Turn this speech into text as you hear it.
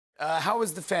How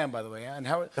was the fam, by the way? And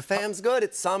how The fam's good.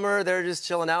 It's summer. They're just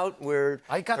chilling out.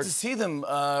 I got to see them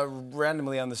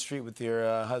randomly on the street with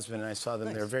your husband, and I saw them.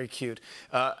 Nice. They're very cute.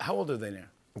 How old are they now?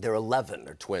 They're 11.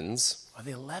 They're twins. Are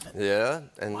they 11? Yeah,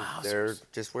 and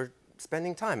we're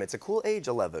spending time. It's a cool age,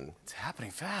 11. It's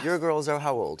happening fast. Your girls are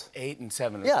how old? 8 and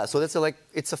 7. Yeah, so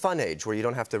it's a fun age where you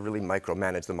don't have to really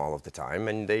micromanage them all of the time,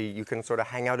 and you can sort of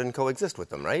hang out and coexist with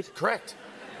them, right? Correct.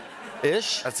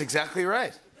 Ish? That's exactly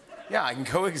right. Yeah, I can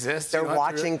coexist. They're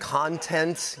watching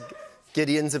content.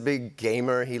 Gideon's a big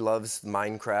gamer. He loves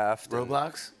Minecraft.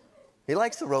 Roblox? He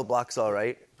likes the Roblox, all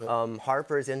right.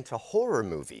 Harper's into horror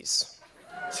movies.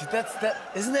 See,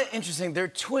 isn't that interesting? They're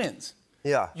twins.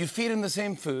 Yeah. You feed them the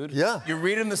same food. Yeah. You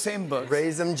read them the same books.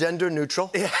 Raise them gender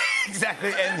neutral. Yeah,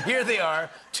 exactly. And here they are,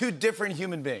 two different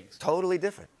human beings. Totally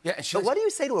different. Yeah. And what do you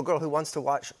say to a girl who wants to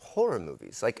watch horror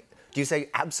movies? Like, do you say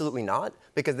absolutely not?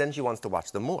 Because then she wants to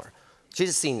watch them more. She's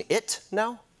just seen It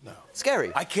now? No.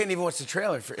 Scary. I can't even watch the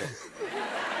trailer for It.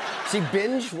 She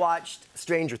binge-watched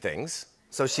Stranger Things,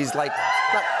 so she's like,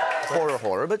 not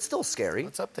horror, but still scary.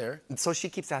 What's up there? And so she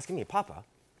keeps asking me, Papa,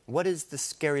 what is the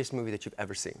scariest movie that you've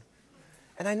ever seen?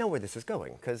 And I know where this is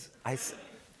going, because I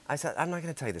said, I'm not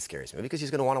going to tell you the scariest movie, because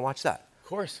she's going to want to watch that. Of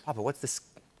course. Papa,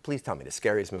 please tell me the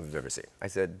scariest movie you've ever seen. I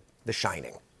said, The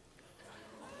Shining.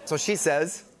 So she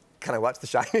says, can I watch The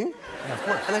Shining? Yeah, of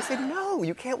course. And I said, no,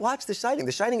 you can't watch The Shining.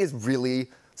 The Shining is really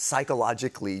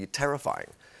psychologically terrifying.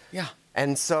 Yeah.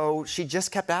 And so she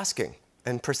just kept asking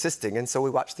and persisting, and so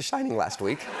we watched The Shining last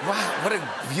week. Wow, what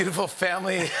a beautiful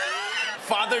family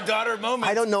father-daughter moment.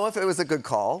 I don't know if it was a good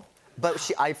call,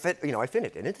 but I fit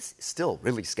it, and it's still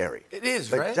really scary. It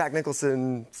is, like right? Jack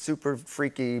Nicholson, super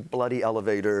freaky, bloody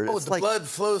elevator. Oh, the blood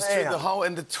flows through the hall,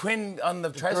 and the twin on the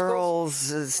tricycle. Girls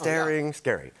staring,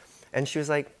 scary. And she was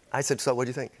like, I said, so what do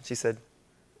you think? She said,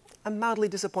 I'm mildly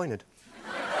disappointed.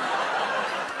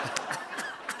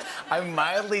 I'm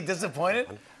mildly disappointed?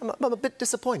 I'm a bit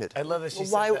disappointed. I love that she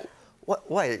said that. Why?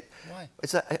 Why?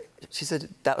 She said,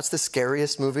 that was the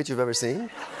scariest movie you've ever seen?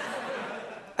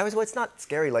 I was, well, it's not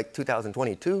scary like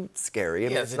 2022 scary. I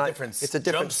mean, it's a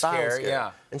different style scare,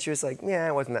 yeah. And she was like, yeah,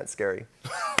 it wasn't that scary.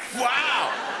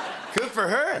 Wow! Good for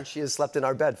her. And she has slept in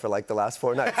our bed for like the last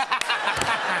 4 nights.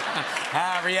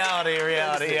 Reality.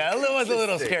 Yeah, it was a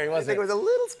little scary, wasn't it? I think it was a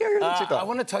little scarier than she thought. I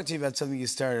want to talk to you about something you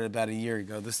started about a year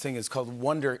ago. This thing is called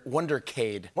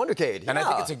Wondercade. Wondercade, And I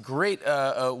think it's a great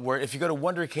word. If you go to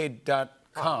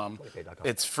wondercade.com,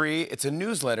 it's free. It's a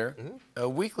newsletter, a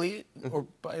weekly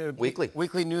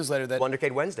weekly newsletter that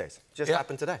Wondercade Wednesdays just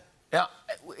happened today. Yeah,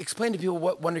 explain to people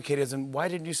what Wondercade is and why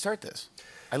didn't you start this?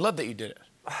 I love that you did it.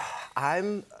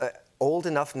 I'm old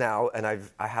enough now, and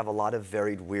I have a lot of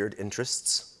varied weird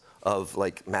interests of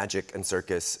like magic and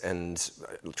circus and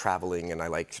traveling, and I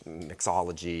like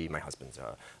mixology. My husband's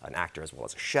an actor as well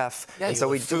as a chef, yeah, and so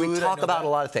we talk about a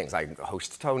lot of things. I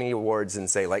host Tony Awards and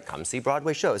say like, come see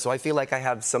Broadway shows. So I feel like I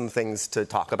have some things to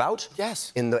talk about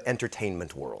in the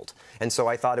entertainment world, and so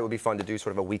I thought it would be fun to do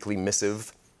sort of a weekly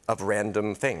missive of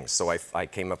random things. So I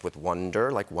came up with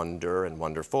Wonder, like wonder and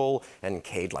wonderful, and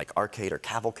Cade, like arcade or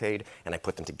cavalcade, and I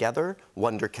put them together,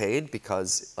 Wondercade,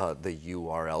 because the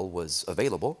URL was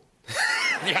available.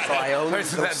 Yeah, so I own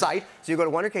the site. So you go to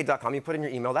wondercade.com, you put in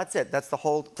your email, that's it. That's the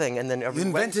whole thing. And then every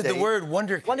Wednesday... You invented the word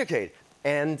Wondercade. Wondercade.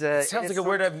 And, it sounds like a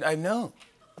word I've known.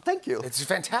 Thank you. It's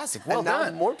fantastic. Well done.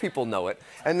 And now more people know it.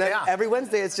 And then every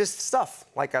Wednesday it's just stuff.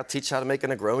 Like I'll teach how to make a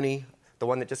Negroni. The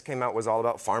one that just came out was all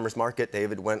about farmers market.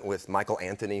 David went with Michael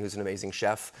Anthony, who's an amazing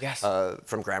chef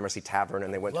from Gramercy Tavern,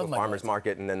 and they went to a farmers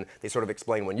market, and then they sort of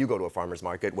explain when you go to a farmers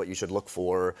market what you should look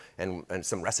for and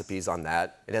some recipes on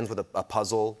that. It ends with a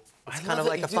puzzle. It's kind of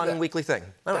like a fun weekly thing.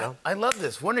 I don't know. I love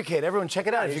this. Wondercade. Everyone check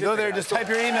it out. If you go there, just type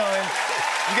your email in.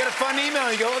 You get a fun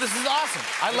email. You go, oh, this is awesome.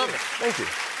 I love it. Thank you.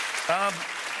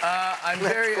 I'm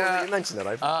very. You mentioned that.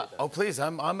 I appreciate that. Oh, please.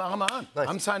 I'm on. Nice.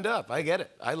 I'm signed up. I get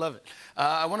it. I love it.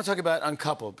 I want to talk about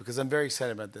Uncoupled because I'm very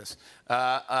excited about this.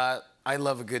 I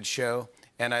love a good show,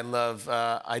 and I love.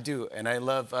 I do, and I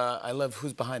love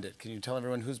who's behind it. Can you tell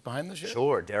everyone who's behind the show?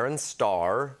 Sure. Darren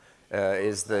Starr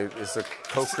is the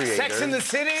co-creator. Sex in the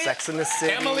City. Sex in the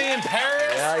City. Emily in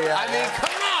Paris. Yeah. I mean,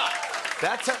 come on.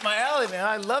 That's up my alley, man.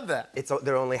 I love that.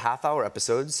 They're only half-hour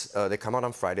episodes. They come out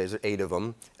on Fridays. There are 8 of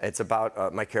them. It's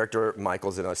about my character,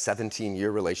 Michael's in a 17-year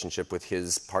relationship with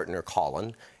his partner,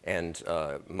 Colin. And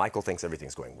Michael thinks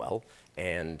everything's going well.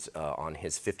 And on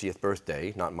his 50th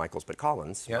birthday, not Michael's but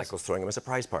Colin's, Michael's throwing him a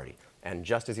surprise party. And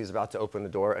just as he's about to open the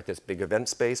door at this big event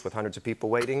space with hundreds of people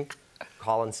waiting,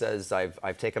 Colin says,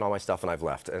 I've taken all my stuff and I've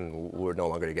left, and we're no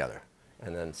longer together.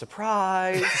 And then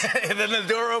surprise. And then the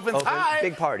door opens. Hi.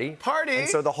 Big party. Party. And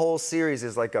so the whole series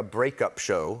is like a breakup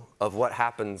show of what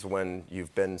happens when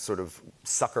you've been sort of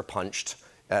sucker punched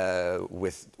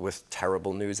with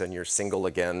terrible news and you're single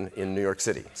again in New York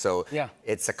City. So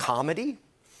it's a comedy,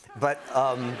 but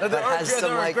there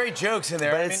are great jokes in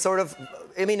there. But it's sort of,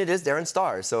 I mean, it is Darren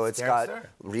Star, so it's got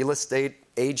real estate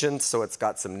agents, so it's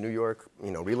got some New York,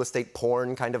 real estate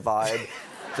porn kind of vibe.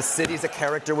 The city's a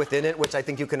character within it, which I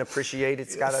think you can appreciate.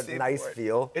 It's got a nice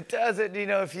feel. It does. If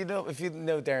you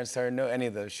know Darren Star, know any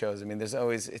of those shows, I mean,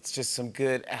 it's just some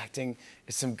good acting.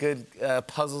 There's some good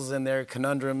puzzles in there,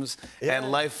 conundrums,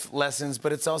 and life lessons,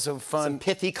 but it's also fun. Some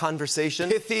pithy conversation.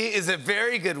 Pithy is a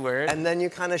very good word. And then you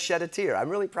kind of shed a tear. I'm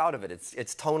really proud of it.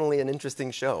 It's tonally an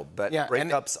interesting show, but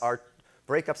breakups are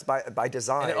breakups by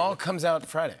design. And it all comes out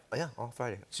Friday. Oh, yeah, all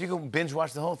Friday. So you can binge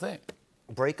watch the whole thing.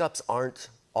 Breakups aren't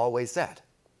always sad.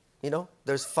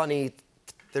 There's funny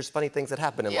things that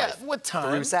happen in life. With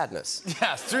time. Through sadness.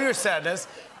 Yes, through your sadness,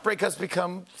 breakups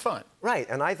become fun. Right,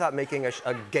 and I thought making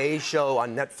a gay show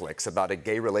on Netflix about a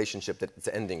gay relationship that's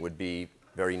ending would be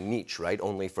very niche, right?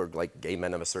 Only for like gay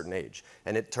men of a certain age.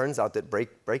 And it turns out that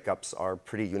breakups are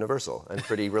pretty universal and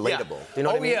pretty relatable. You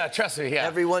know what I mean? Yeah, trust me,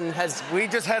 Everyone has... We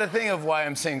just had a thing of why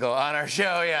I'm single on our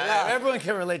show, Everyone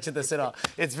can relate to this at all.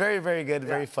 It's very, very good,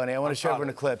 very funny. I want to show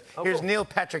everyone a clip. Here's Neil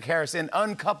Patrick Harris in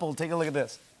Uncoupled. Take a look at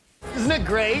this. Isn't it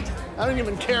great? I don't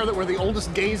even care that we're the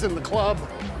oldest gays in the club.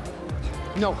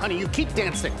 No, honey, you keep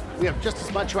dancing. We have just as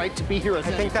much right to be here as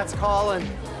I think that's Colin.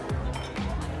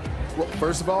 Well,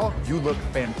 first of all, you look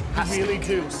fantastic. You really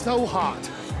do. So hot.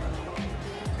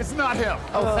 It's not him.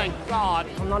 Oh, thank God.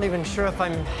 I'm not even sure if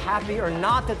I'm happy or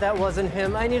not that wasn't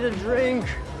him. I need a drink.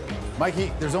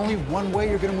 Mikey, there's only one way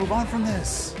you're gonna move on from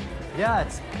this. Yeah,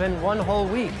 it's been one whole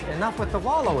week. Enough with the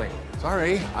wallowing.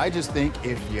 Sorry, I just think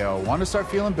if you want to start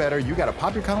feeling better, you gotta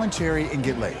pop your Colin cherry and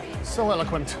get laid. So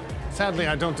eloquent. Sadly,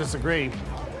 I don't disagree.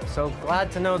 So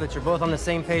glad to know that you're both on the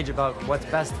same page about what's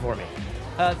best for me.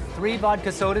 3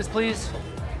 vodka sodas, please.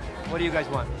 What do you guys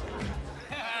want?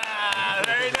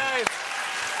 Very nice.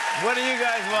 What do you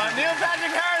guys want? Neil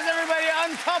Patrick Harris, everybody.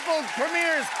 Uncoupled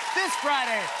premieres this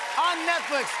Friday on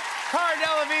Netflix. Cara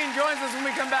Delevingne joins us when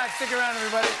we come back. Stick around,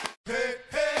 everybody. Hey,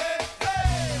 hey.